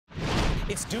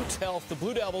it's Duke's health. The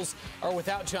Blue Devils are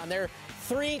without John. They're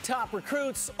 3 top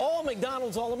recruits, all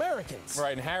McDonald's All-Americans.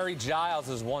 Right, and Harry Giles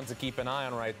is one to keep an eye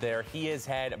on right there. He has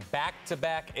had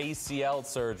back-to-back ACL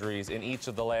surgeries in each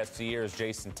of the last 2 years.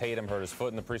 Jason Tatum hurt his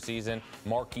foot in the preseason.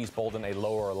 Marquise Bolden, a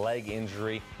lower leg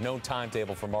injury. No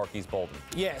timetable for Marquise Bolden.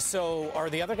 Yeah, so are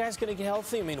the other guys going to get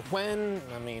healthy? I mean, when?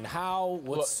 I mean, how?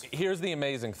 What's... Look, here's the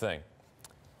amazing thing.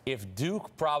 If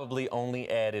Duke probably only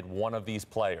added one of these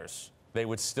players, they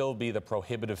would still be the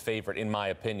prohibitive favorite, in my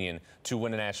opinion, to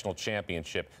win a national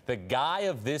championship. The guy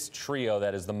of this trio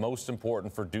that is the most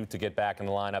important for Duke to get back in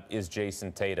the lineup is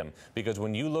Jason Tatum. Because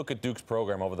when you look at Duke's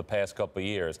program over the past couple of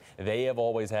years, they have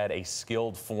always had a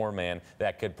skilled four-man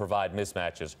that could provide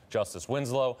mismatches. Justice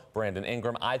Winslow, Brandon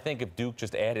Ingram. I think if Duke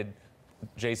just added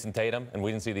Jason Tatum and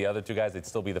we didn't see the other two guys, they'd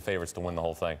still be the favorites to win the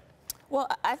whole thing. Well,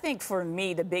 I think for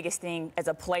me, the biggest thing as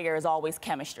a player is always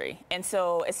chemistry. And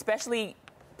so especially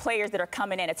players that are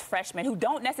coming in as freshmen who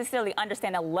don't necessarily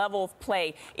understand the level of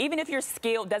play. Even if you're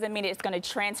skilled doesn't mean it's going to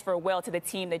transfer well to the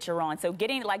team that you're on. So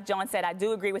getting, like John said, I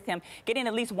do agree with him, getting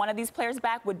at least one of these players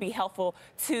back would be helpful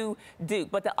to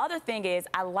Duke. But the other thing is,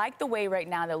 I like the way right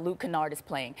now that Luke Kennard is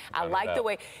playing. I like the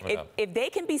way, if they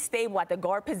can be stable at the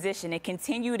guard position and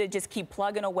continue to just keep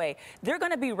plugging away, they're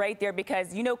going to be right there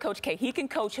because, you know, Coach K, he can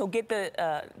coach, he'll get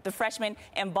the freshmen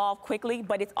involved quickly,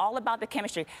 but it's all about the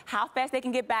chemistry. How fast they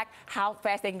can get back, how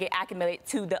fast they can get acclimated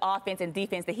to the offense and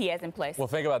defense that he has in place. Well,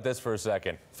 think about this for a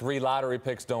second. 3 lottery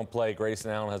picks don't play. Grayson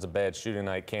Allen has a bad shooting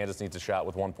night. Kansas needs a shot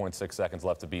with 1.6 seconds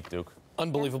left to beat Duke.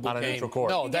 Unbelievable on a game. neutral court.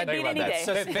 No,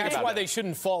 that's why they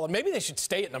shouldn't fall. And maybe they should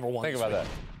stay at #1. Think about that.